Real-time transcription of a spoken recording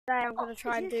I'm gonna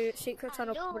try and do secret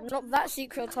tunnel, but not that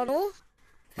secret tunnel.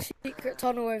 The secret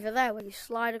tunnel over there where you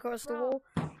slide across the wall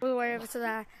all the way over to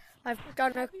there. I've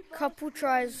done a couple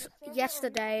tries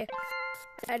yesterday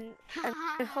and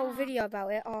a whole video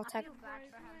about it. Oh,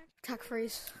 tag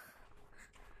freeze.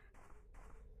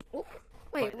 Oh,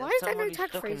 wait, why is there no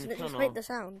tag freeze and it just made the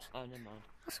sound? Oh, never mind.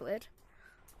 That's weird.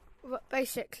 But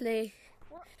basically,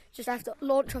 just have to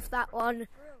launch off that one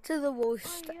to the wall,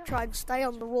 try and stay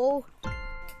on the wall,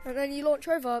 and then you launch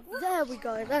over. There we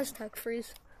go, there's tag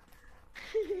freeze.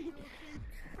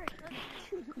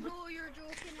 No, you're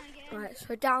joking again. Right,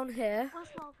 so down here,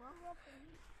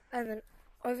 and then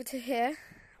over to here.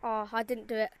 Oh, I didn't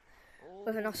do it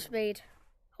with enough speed.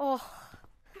 Oh,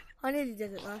 I nearly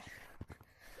did it though.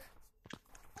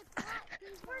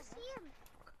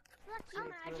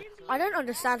 I don't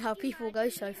understand how people go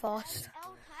so fast,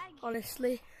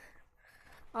 honestly,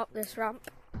 up this ramp.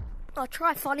 I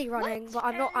try funny running, but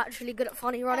I'm not actually good at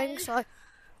funny running, so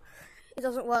it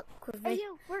doesn't work with me.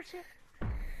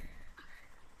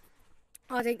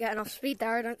 I didn't get enough speed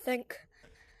there, I don't think.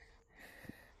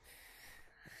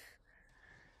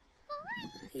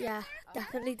 Yeah,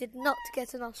 definitely did not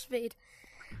get enough speed.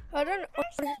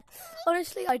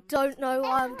 Honestly, I don't know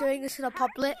why I'm doing this in a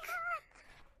public,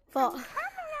 but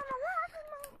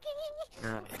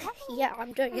yeah,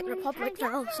 I'm doing it in a public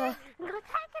now, so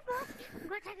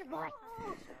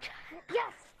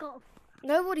Yes, go.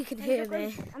 Nobody can hear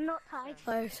me. I'm not tired.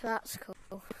 Oh, so that's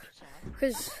cool.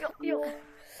 Because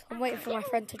I'm waiting for my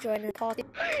friend to join the party.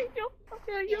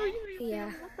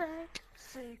 Yeah.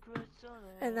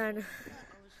 And then,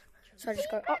 so I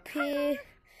just go up here.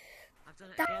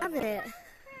 Damn it.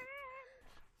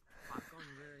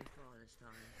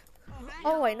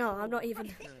 Oh wait, no, I'm not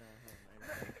even.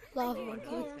 Lava monkey.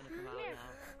 No,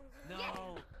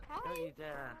 don't you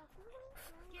dare.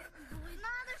 No,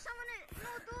 there's someone. No,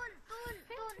 don't.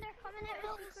 They're coming at me.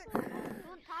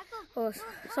 Don't tag them. Oh,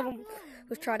 someone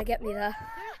was trying to get me there.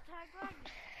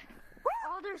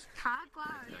 Oh, there's tag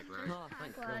lag. Oh,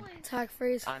 thank God. Tag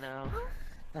freeze. I know.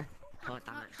 Oh,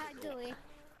 damn it. Tag delay.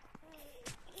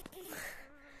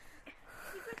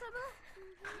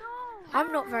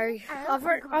 I'm not very.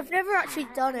 I've never actually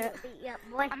done it,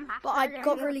 but I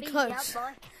got really close.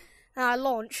 And I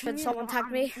launched and someone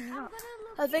tagged me.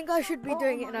 I think I should be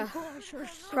doing it in a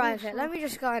private. Let me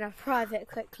just go in a private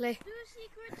quickly. Do a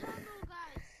secret tunnel,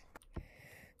 guys.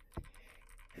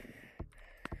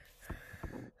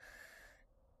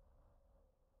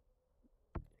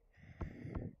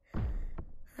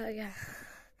 There we go.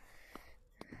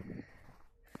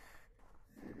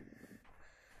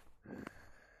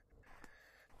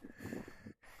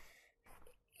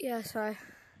 Yeah, so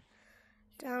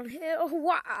down here. Oh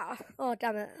wow! Oh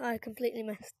damn it! I completely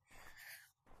missed.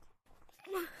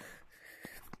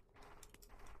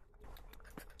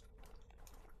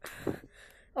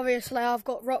 Obviously, I've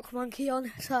got Rock Monkey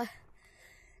on, so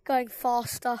going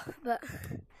faster, but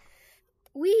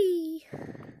wee!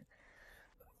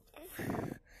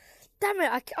 Damn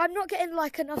it! I'm not getting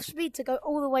like enough speed to go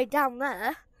all the way down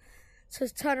there, so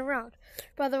turn around.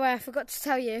 By the way, I forgot to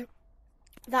tell you.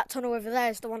 That tunnel over there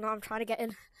is the one that I'm trying to get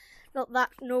in, not that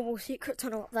normal secret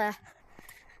tunnel up there.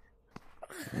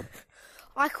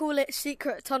 I call it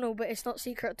secret tunnel, but it's not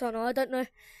secret tunnel. I don't know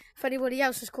if anybody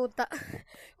else has called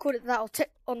it that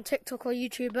on TikTok or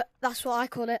YouTube, but that's what I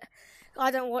call it.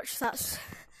 I don't watch that.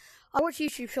 I watch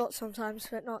YouTube Shorts sometimes,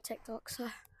 but not TikTok. So,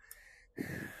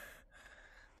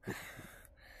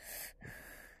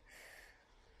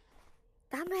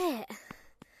 damn it!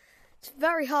 It's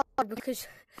very hard because.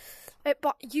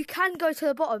 But you can go to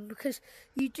the bottom because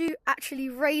you do actually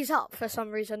raise up for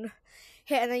some reason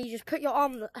here, and then you just put your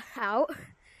arm out.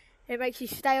 It makes you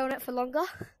stay on it for longer.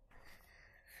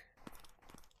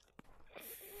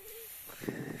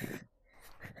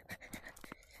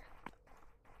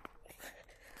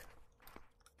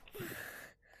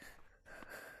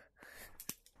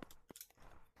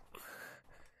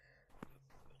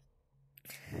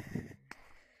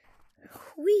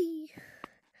 Whee!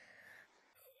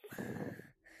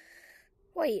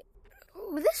 Wait,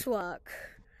 will this work?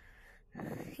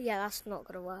 Yeah, that's not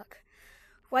gonna work.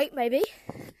 Wait, maybe?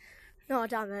 No,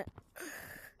 damn it.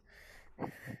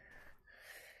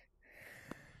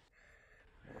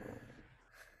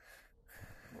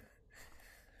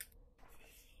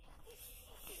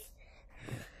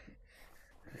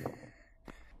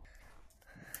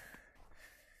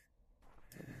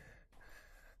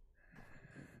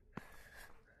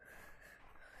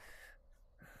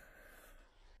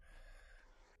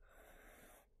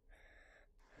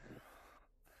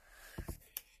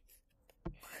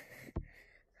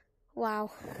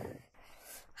 Wow.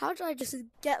 How did I just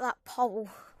get that pole?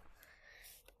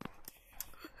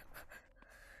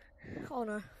 Oh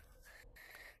no.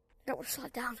 Don't want to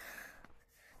slide down.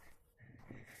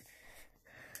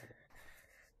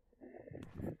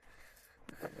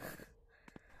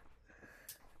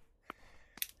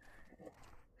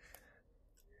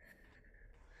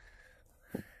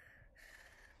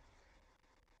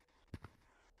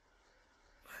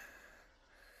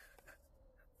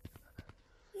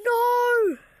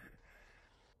 No!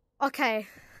 Okay.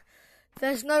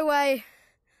 There's no way.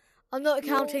 I'm not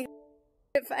accounting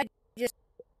it for